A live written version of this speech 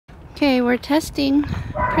Okay, we're testing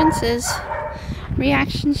Prince's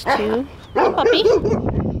reactions to the puppy.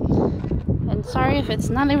 And sorry if it's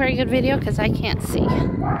not a very good video because I can't see.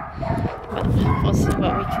 But we'll see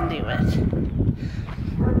what we can do with.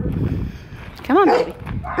 Come on, baby.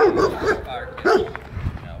 Bark.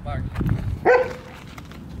 No, bark.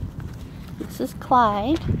 This is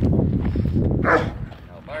Clyde. No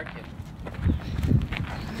barking.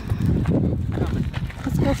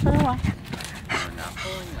 Let's go for a walk. We're not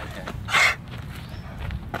pulling like that.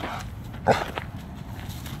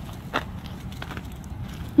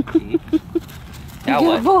 Now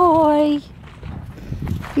Good what? boy.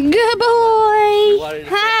 Good boy.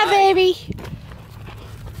 Hi, baby.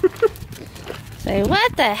 Say,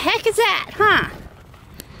 what the heck is that, huh?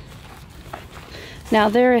 Now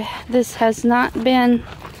this has not been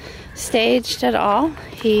staged at all.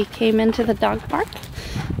 He came into the dog park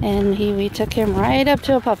and we took him right up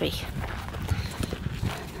to a puppy.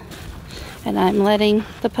 And I'm letting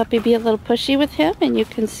the puppy be a little pushy with him, and you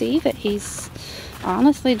can see that he's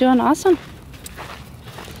honestly doing awesome.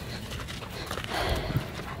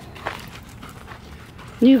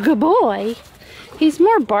 You good boy. He's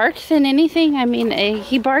more bark than anything. I mean,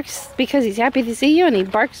 he barks because he's happy to see you, and he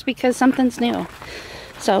barks because something's new.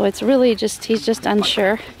 So it's really just, he's just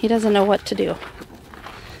unsure. He doesn't know what to do.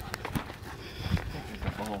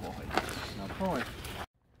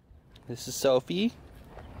 This is Sophie.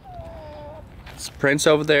 It's Prince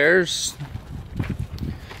over there.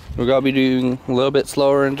 We're going to be doing a little bit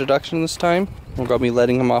slower introduction this time. We're going to be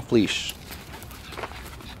letting him off leash.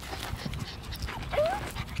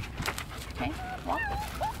 Okay, walk.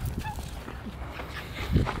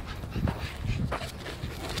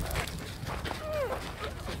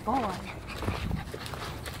 Good boy.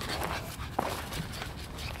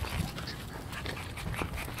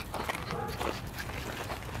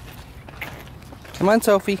 Come on,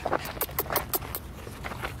 Sophie.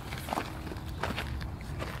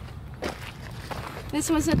 This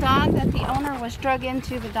was a dog that the owner was drug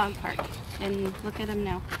into the dog park. And look at him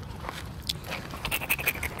now.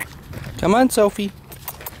 Come on, Sophie.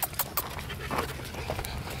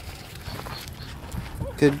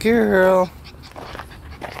 Good girl.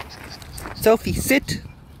 Sophie, sit.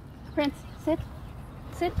 Prince, sit.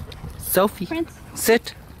 Sit. Sophie, Prince.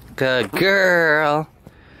 sit. Good girl.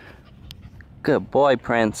 Good boy,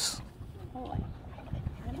 Prince. Boy.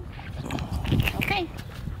 Okay.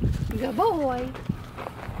 Good boy.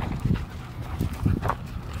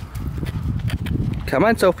 Come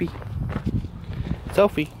on, Sophie.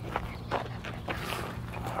 Sophie.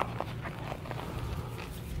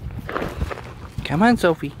 Come on,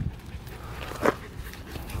 Sophie.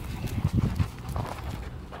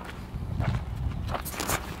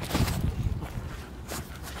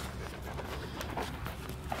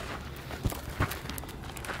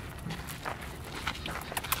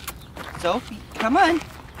 Sophie, come on.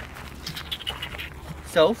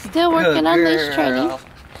 Sophie. Still working on leash training.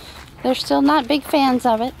 They're still not big fans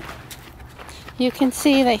of it. You can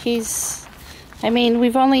see that he's, I mean,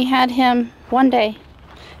 we've only had him one day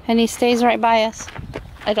and he stays right by us.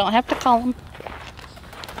 I don't have to call him.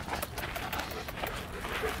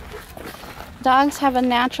 Dogs have a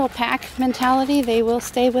natural pack mentality. They will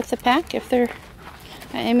stay with the pack if they're,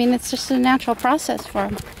 I mean, it's just a natural process for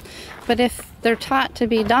them. But if they're taught to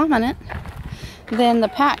be dominant, then the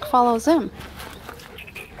pack follows them.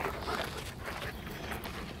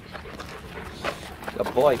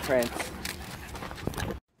 Good boy, Prince.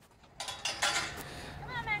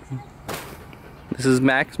 This is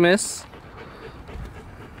Maximus.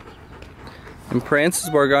 And Prince,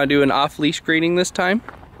 we're going to do an off-leash greeting this time.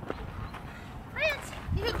 Prince,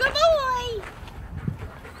 you're a good boy.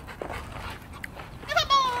 Good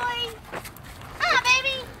boy. Hi,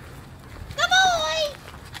 baby. Good boy.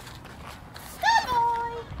 Good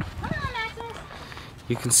boy. Come on, Maximus.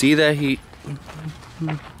 You can see that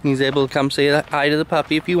he's able to come say hi to the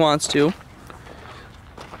puppy if he wants to.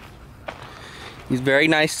 He's very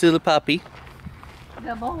nice to the puppy.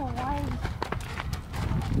 Good boy.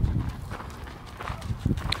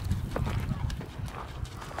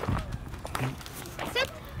 Sit.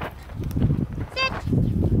 Sit.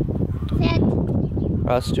 Sit.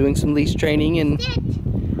 We're also doing some leash training and Sit.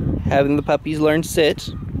 having the puppies learn sit.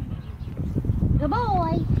 Good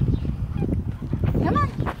boy. Come on.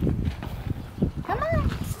 Come on.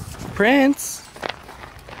 Prince.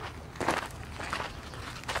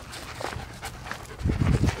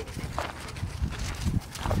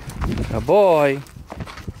 Good boy.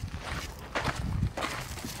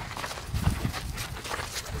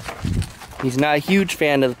 He's not a huge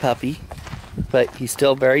fan of the puppy, but he's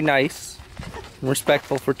still very nice and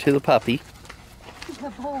respectful to the puppy.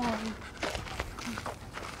 Good boy.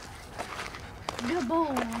 Good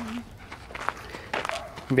boy.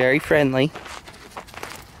 Very friendly.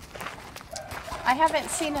 I haven't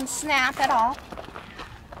seen him snap at all.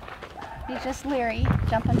 He's just leery,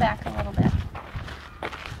 jumping back a little bit.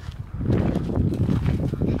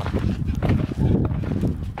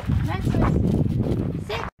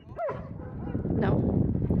 Sit. No.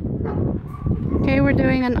 Okay, we're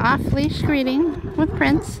doing an off-leash greeting with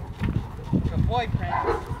Prince. Good boy, Prince.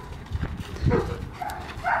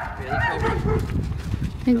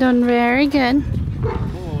 You're doing very good.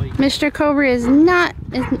 Mr. Cobra is not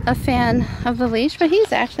a fan of the leash, but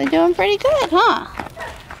he's actually doing pretty good, huh?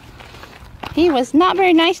 He was not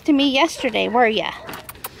very nice to me yesterday, were ya?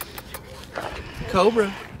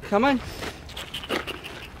 Cobra, come on.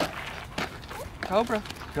 Cobra,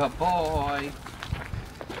 good boy.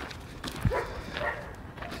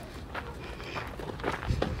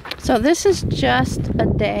 So this is just a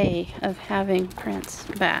day of having Prince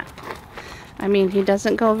back. I mean, he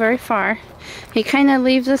doesn't go very far. He kind of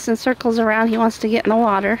leaves us and circles around. He wants to get in the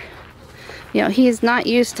water. You know, he is not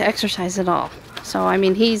used to exercise at all. So, I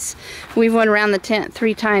mean, we've went around the tent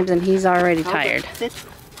 3 times and he's already tired.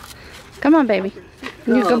 Come on, baby.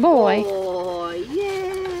 You're a good boy.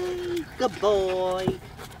 Yay! Good boy.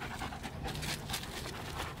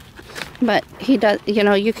 But he does, you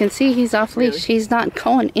know, you can see he's off leash. Really? He's not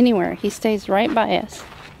going anywhere. He stays right by us.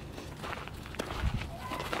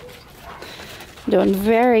 Doing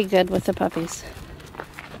very good with the puppies.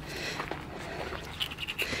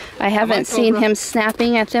 I haven't seen him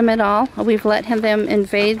snapping at them at all. We've let them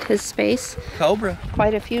invade his space Cobra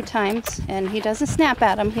quite a few times, and he doesn't snap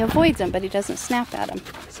at them. He avoids them, but he doesn't snap at them.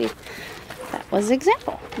 See, that was an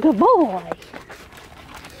example. Good boy.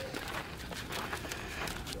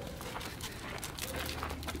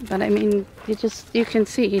 But I mean, you can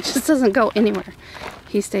see he just doesn't go anywhere.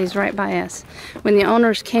 He stays right by us. When the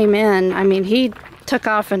owners came in, I mean, he took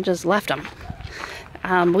off and just left them.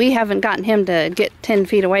 We haven't gotten him to get 10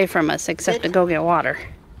 feet away from us except to go get water.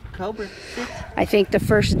 Cobra, sit. I think the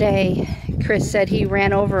first day, Chris said he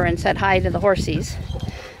ran over and said hi to the horsies.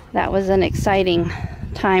 That was an exciting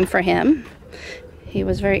time for him. He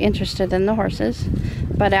was very interested in the horses.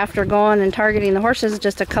 But after going and targeting the horses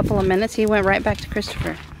just a couple of minutes, he went right back to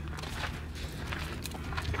Christopher.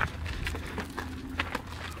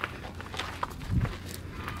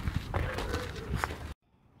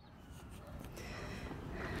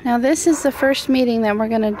 Now this is the first meeting that we're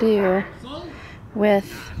going to do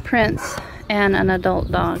with Prince and an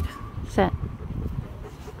adult dog. Sit.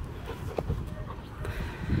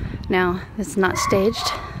 Now, it's not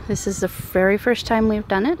staged. This is the very first time we've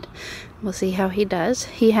done it. We'll see how he does.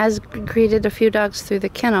 He has greeted a few dogs through the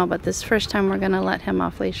kennel, but this first time we're going to let him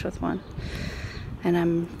off leash with one. And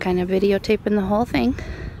I'm kind of videotaping the whole thing.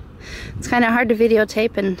 It's kind of hard to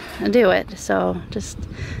videotape and do it, so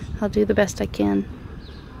I'll do the best I can.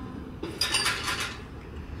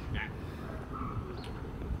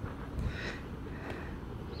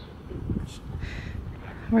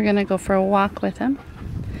 We're gonna go for a walk with him.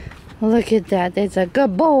 Look at that. It's a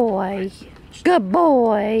good boy. Good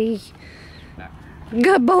boy.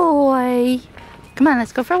 Good boy. Come on,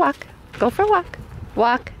 let's go for a walk. Go for a walk.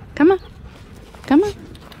 Walk. Come on. Come on.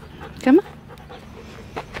 Come on.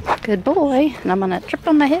 Good boy. And I'm gonna trip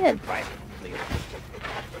on my head.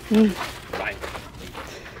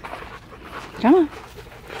 Come on.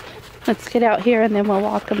 Let's get out here and then we'll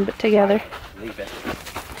walk them together. Leave it.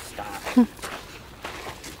 Stop.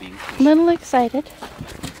 A little excited,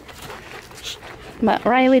 but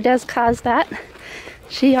Riley does cause that.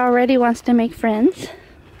 She already wants to make friends.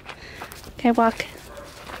 Okay, walk.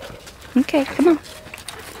 Okay, come on.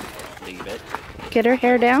 Leave it. Get her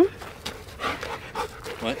hair down.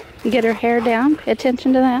 What? Get her hair down. Pay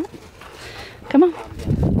attention to that. Come on.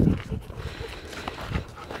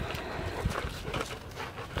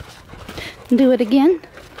 Do it again.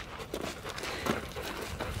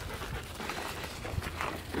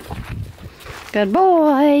 Good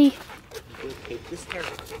boy.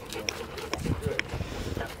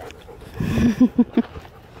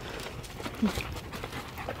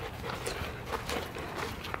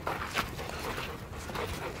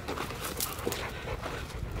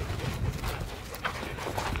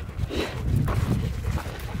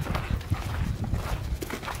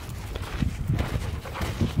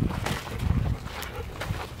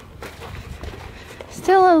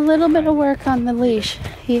 Still a little bit of work on the leash.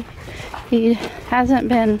 He hasn't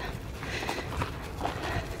been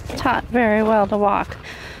taught very well to walk.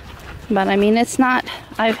 But I mean, it's not,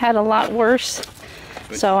 I've had a lot worse.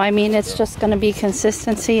 So I mean, it's just going to be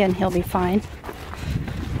consistency and he'll be fine.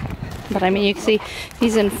 But I mean, you can see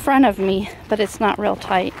he's in front of me, but it's not real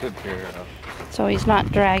tight. Good girl. So he's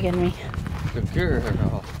not dragging me. Good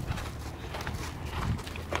girl.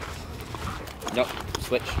 Nope,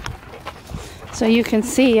 switch. So you can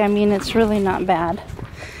see, I mean, it's really not bad.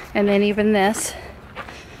 And then even this.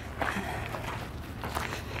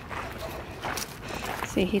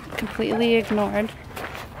 See, he completely ignored.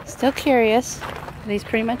 Still curious, but he's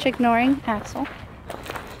pretty much ignoring Axel.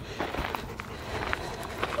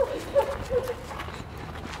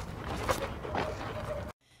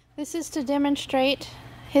 This is to demonstrate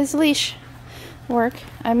his leash work.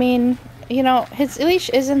 I mean, you know, his leash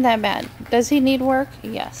isn't that bad. Does he need work?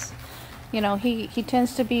 Yes. You know, he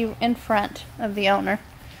tends to be in front of the owner.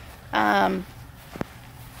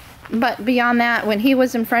 But beyond that, when he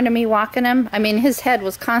was in front of me walking him, I mean, his head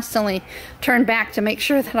was constantly turned back to make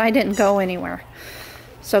sure that I didn't go anywhere.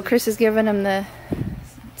 So Chris has given him the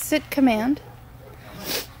sit command.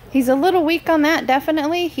 He's a little weak on that,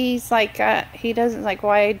 definitely. He's like, he doesn't like,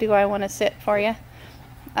 why do I want to sit for you?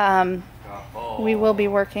 We will be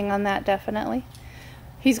working on that, definitely.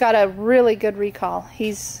 He's got a really good recall.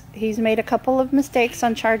 He's made a couple of mistakes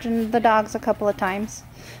on charging the dogs a couple of times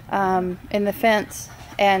in the fence.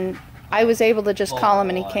 And I was able to just call him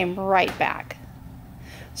and he came right back.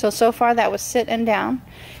 So far that was sit and down.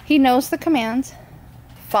 He knows the commands.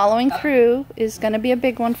 Following through is going to be a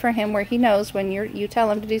big one for him, where he knows when you tell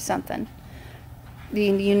him to do something,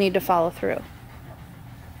 you need to follow through.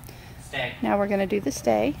 Stay. Now we're going to do the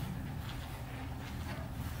stay.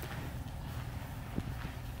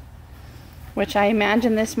 Which I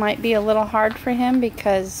imagine this might be a little hard for him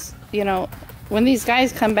because, you know, when these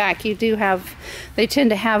guys come back, they tend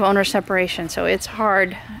to have owner separation, so it's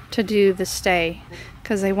hard to do the stay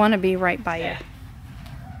because they want to be right by you.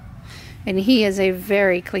 And he is a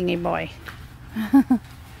very clingy boy.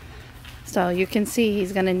 So you can see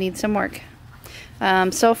he's going to need some work.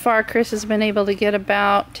 So far, Chris has been able to get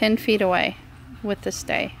about 10 feet away with the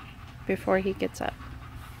stay before he gets up.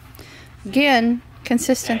 Again,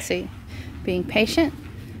 consistency. Being patient,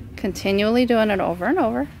 continually doing it over and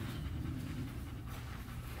over.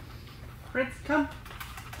 Prince, come.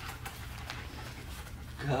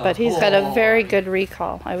 But he's got a very good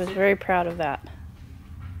recall. I was very proud of that.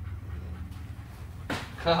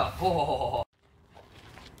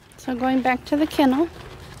 So going back to the kennel.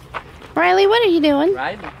 Riley, what are you doing?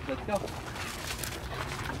 Right, let's go.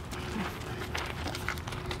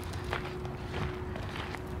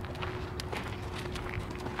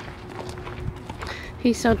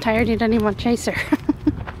 He's so tired he doesn't even want to chase her.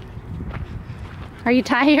 Are you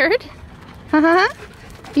tired?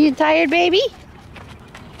 You tired, baby?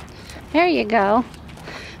 There you go.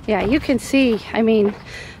 Yeah, you can see, I mean,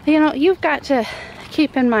 you know, you've got to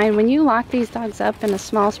keep in mind when you lock these dogs up in a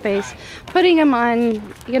small space, putting them on,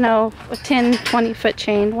 you know, a 10, 20 foot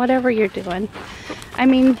chain, whatever you're doing. I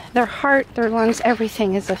mean, their heart, their lungs,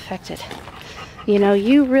 everything is affected. You know,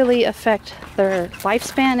 you really affect their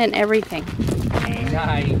lifespan and everything.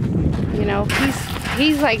 You know,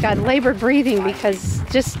 he's like got labored breathing because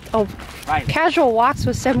just casual walks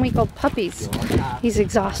with 7-week-old puppies, he's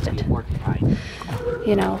exhausted.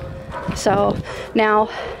 You know, so now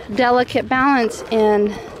delicate balance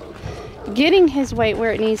in getting his weight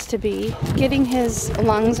where it needs to be, getting his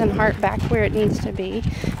lungs and heart back where it needs to be.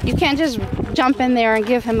 You can't just jump in there and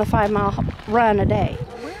give him a 5-mile run a day.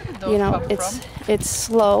 You know, it's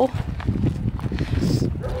slow.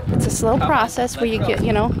 It's a slow process where you get,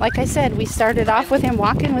 you know, like I said, we started off with him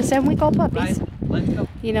walking with 7-week-old puppies.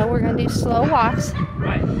 You know, we're going to do slow walks.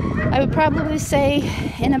 I would probably say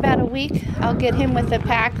in about a week, I'll get him with a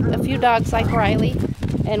pack, a few dogs like Riley,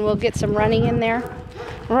 and we'll get some running in there.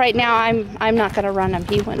 Right now, I'm not going to run him.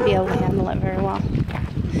 He wouldn't be able to handle it very well.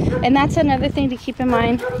 And that's another thing to keep in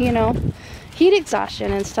mind, you know, heat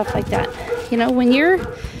exhaustion and stuff like that. You know, when you're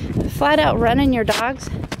flat out running your dogs,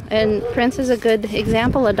 and Prince is a good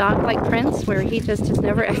example, a dog like Prince, where he just has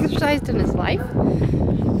never exercised in his life,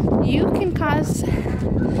 you can cause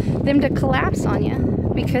them to collapse on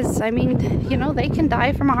you because, I mean, you know, they can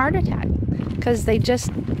die from a heart attack because they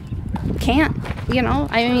just can't, you know.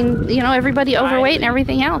 I mean, you know, everybody overweight and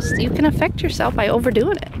everything else. You can affect yourself by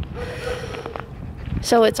overdoing it.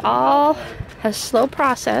 So it's all a slow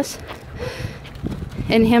process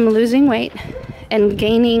in him losing weight and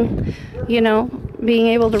gaining, you know, being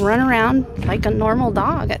able to run around like a normal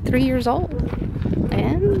dog at 3 years old.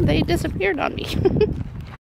 And they disappeared on me.